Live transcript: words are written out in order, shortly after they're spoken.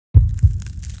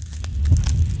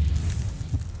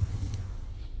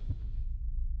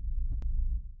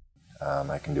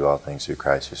I can do all things through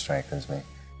Christ who strengthens me.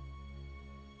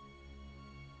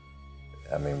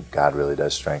 I mean, God really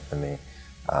does strengthen me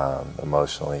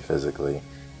emotionally, physically.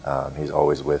 He's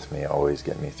always with me, always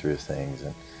getting me through things,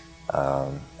 and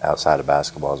outside of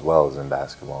basketball as well as in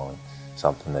basketball, and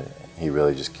something that He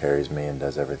really just carries me and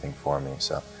does everything for me.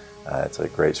 So it's a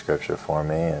great scripture for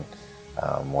me, and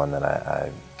one that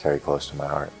I carry close to my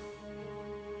heart.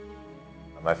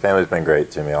 My family's been great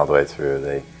to me all the way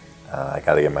through. I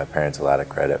got to give my parents a lot of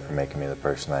credit for making me the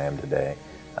person I am today.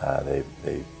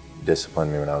 They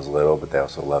disciplined me when I was little, but they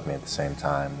also loved me at the same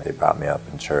time. They brought me up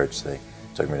in church. They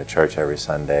took me to church every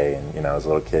Sunday, and as a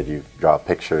little kid you draw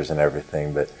pictures and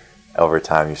everything, but over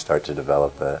time you start to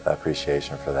develop an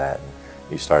appreciation for that, and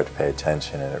you start to pay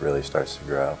attention, and it really starts to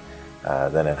grow.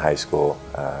 Then in high school,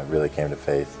 I really came to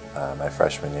faith my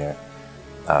freshman year.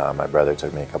 My brother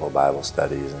took me a couple of Bible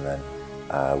studies, and then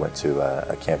I went to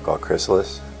a camp called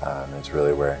Chrysalis. It's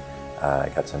really where I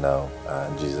got to know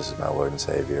Jesus as my Lord and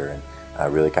Savior, and I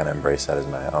really kind of embraced that as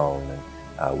my own,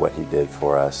 and what He did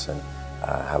for us, and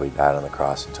how He died on the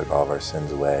cross and took all of our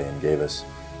sins away and gave us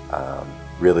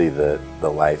really the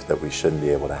life that we shouldn't be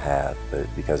able to have, but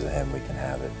because of Him we can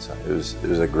have it. So it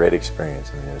was a great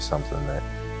experience. I mean, it was something that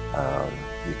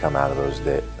you come out of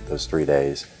those 3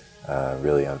 days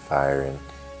really on fire,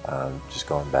 and just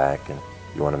going back, and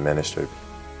you want to minister to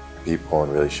people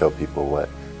and really show people what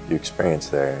you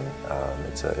experienced there, and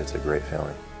it's a great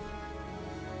feeling.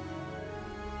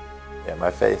 Yeah,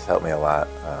 my faith helped me a lot.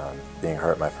 Being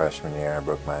hurt my freshman year, I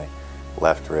broke my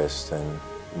left wrist in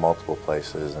multiple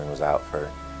places and was out for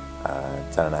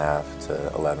 10 and a half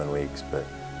to 11 weeks. But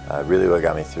really what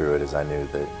got me through it is I knew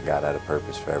that God had a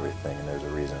purpose for everything, and there's a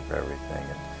reason for everything.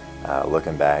 And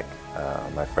looking back,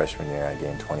 my freshman year I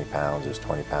gained 20 pounds. Those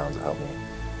 20 pounds helped me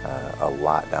a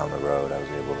lot down the road. I was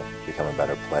able to become a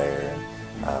better player,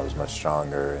 and I was much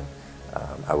stronger,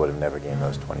 and I would have never gained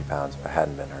those 20 pounds if I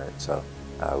hadn't been hurt. So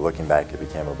looking back, it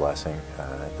became a blessing.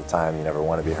 At the time, you never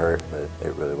want to be hurt, but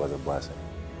it really was a blessing.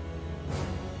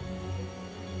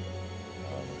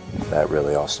 That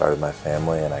really all started my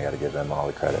family, and I got to give them all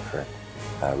the credit for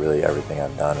really everything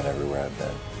I've done and everywhere I've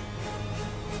been.